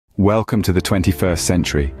Welcome to the 21st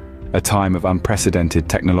century, a time of unprecedented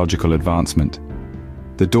technological advancement.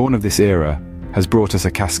 The dawn of this era has brought us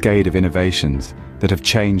a cascade of innovations that have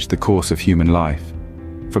changed the course of human life.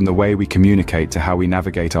 From the way we communicate to how we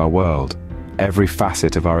navigate our world, every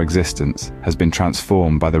facet of our existence has been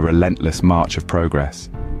transformed by the relentless march of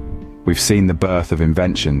progress. We've seen the birth of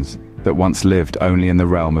inventions that once lived only in the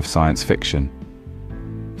realm of science fiction.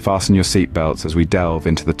 Fasten your seatbelts as we delve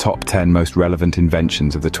into the top 10 most relevant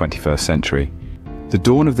inventions of the 21st century. The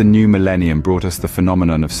dawn of the new millennium brought us the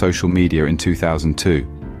phenomenon of social media in 2002.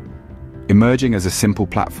 Emerging as a simple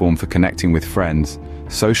platform for connecting with friends,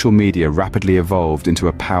 social media rapidly evolved into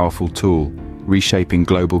a powerful tool, reshaping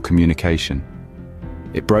global communication.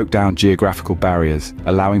 It broke down geographical barriers,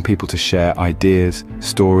 allowing people to share ideas,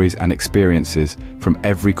 stories, and experiences from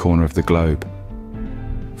every corner of the globe.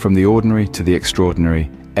 From the ordinary to the extraordinary,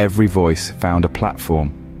 every voice found a platform.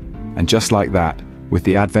 And just like that, with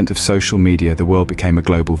the advent of social media, the world became a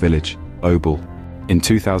global village. In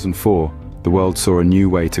 2004, the world saw a new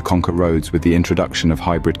way to conquer roads with the introduction of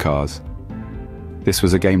hybrid cars. This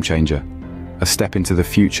was a game changer, a step into the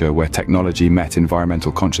future where technology met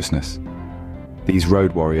environmental consciousness. These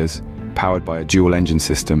road warriors, powered by a dual-engine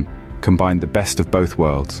system, combined the best of both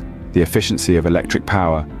worlds, the efficiency of electric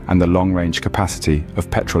power and the long-range capacity of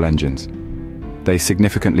petrol engines. They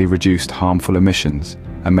significantly reduced harmful emissions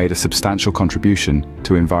and made a substantial contribution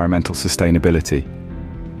to environmental sustainability.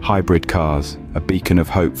 Hybrid cars, a beacon of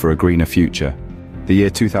hope for a greener future. The year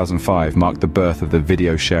 2005 marked the birth of the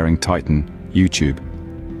video-sharing titan, YouTube.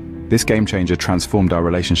 This game-changer transformed our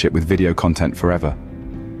relationship with video content forever.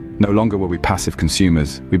 No longer were we passive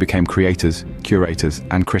consumers, we became creators, curators,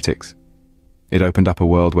 and critics. It opened up a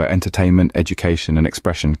world where entertainment, education, and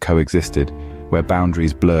expression coexisted, where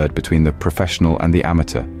boundaries blurred between the professional and the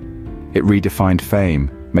amateur. It redefined fame,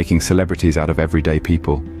 making celebrities out of everyday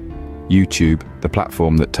people. YouTube, the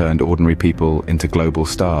platform that turned ordinary people into global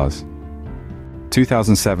stars.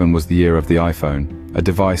 2007 was the year of the iPhone, a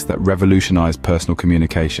device that revolutionized personal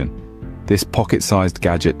communication. This pocket-sized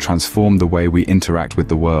gadget transformed the way we interact with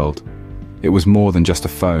the world. It was more than just a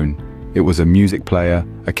phone. It was a music player,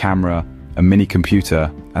 a camera, a mini computer,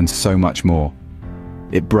 and so much more.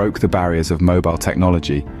 It broke the barriers of mobile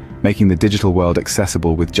technology, making the digital world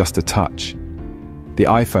accessible with just a touch. The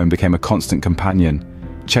iPhone became a constant companion,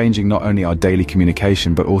 changing not only our daily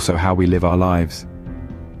communication but also how we live our lives.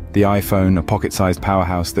 The iPhone, a pocket-sized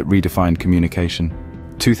powerhouse that redefined communication.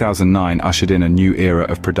 2009 ushered in a new era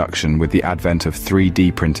of production with the advent of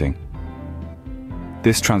 3D printing.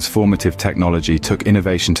 This transformative technology took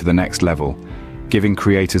innovation to the next level, giving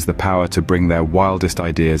creators the power to bring their wildest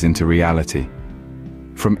ideas into reality.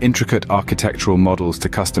 From intricate architectural models to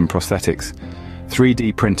custom prosthetics,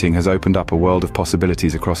 3D printing has opened up a world of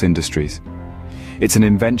possibilities across industries. It's an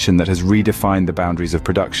invention that has redefined the boundaries of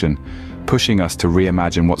production, pushing us to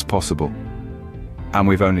reimagine what's possible. And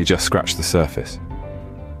we've only just scratched the surface.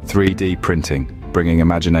 3D printing, bringing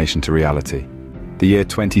imagination to reality. The year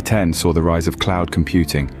 2010 saw the rise of cloud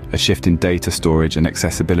computing, a shift in data storage and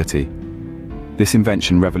accessibility. This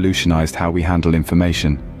invention revolutionized how we handle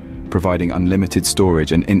information, providing unlimited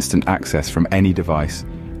storage and instant access from any device,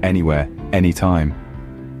 anywhere, anytime.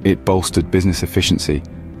 It bolstered business efficiency,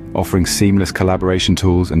 offering seamless collaboration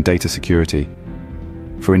tools and data security.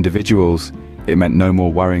 For individuals, it meant no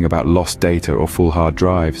more worrying about lost data or full hard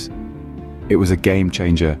drives. It was a game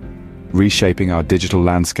changer, reshaping our digital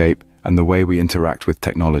landscape and the way we interact with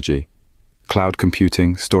technology. Cloud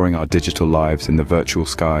computing, storing our digital lives in the virtual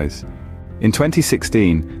skies. In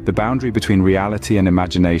 2016, the boundary between reality and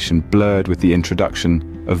imagination blurred with the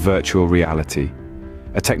introduction of virtual reality,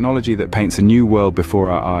 a technology that paints a new world before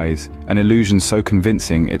our eyes, an illusion so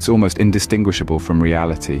convincing it's almost indistinguishable from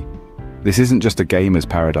reality. This isn't just a gamer's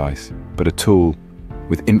paradise, but a tool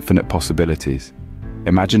with infinite possibilities.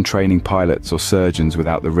 Imagine training pilots or surgeons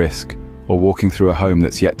without the risk, or walking through a home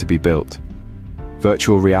that's yet to be built.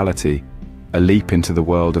 Virtual reality, a leap into the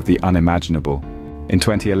world of the unimaginable. In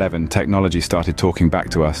 2011, technology started talking back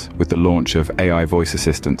to us with the launch of AI voice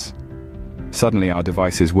assistants. Suddenly, our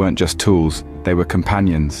devices weren't just tools, they were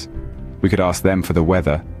companions. We could ask them for the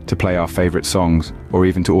weather, to play our favorite songs, or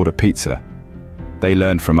even to order pizza. They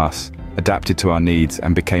learned from us, adapted to our needs,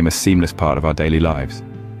 and became a seamless part of our daily lives.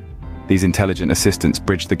 These intelligent assistants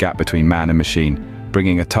bridged the gap between man and machine,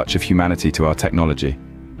 bringing a touch of humanity to our technology.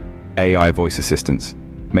 AI voice assistants,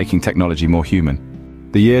 making technology more human.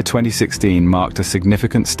 The year 2016 marked a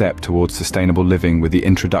significant step towards sustainable living with the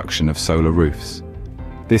introduction of solar roofs.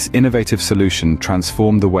 This innovative solution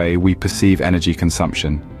transformed the way we perceive energy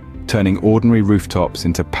consumption, turning ordinary rooftops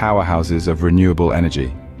into powerhouses of renewable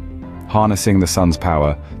energy. Harnessing the sun's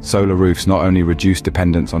power, solar roofs not only reduce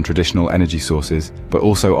dependence on traditional energy sources, but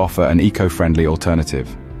also offer an eco-friendly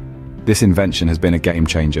alternative. This invention has been a game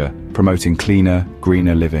changer, promoting cleaner,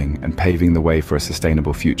 greener living and paving the way for a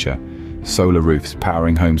sustainable future. Solar roofs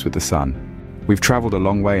powering homes with the sun. We've traveled a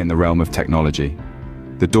long way in the realm of technology.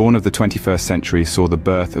 The dawn of the 21st century saw the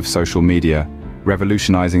birth of social media,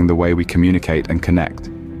 revolutionizing the way we communicate and connect.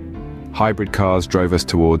 Hybrid cars drove us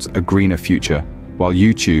towards a greener future, while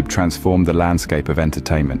YouTube transformed the landscape of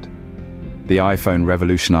entertainment. The iPhone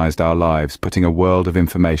revolutionized our lives, putting a world of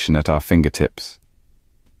information at our fingertips.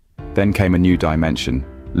 Then came a new dimension,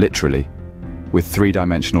 literally, with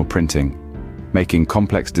three-dimensional printing, making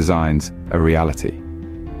complex designs a reality.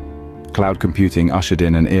 Cloud computing ushered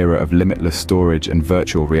in an era of limitless storage, and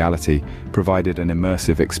virtual reality provided an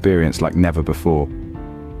immersive experience like never before.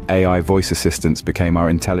 AI voice assistants became our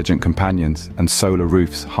intelligent companions, and solar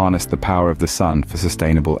roofs harnessed the power of the sun for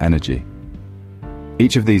sustainable energy.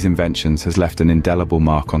 Each of these inventions has left an indelible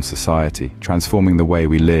mark on society, transforming the way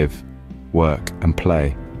we live, work, and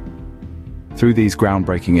play. Through these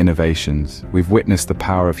groundbreaking innovations, we've witnessed the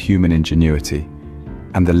power of human ingenuity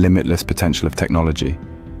and the limitless potential of technology.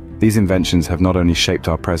 These inventions have not only shaped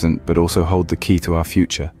our present, but also hold the key to our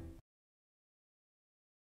future.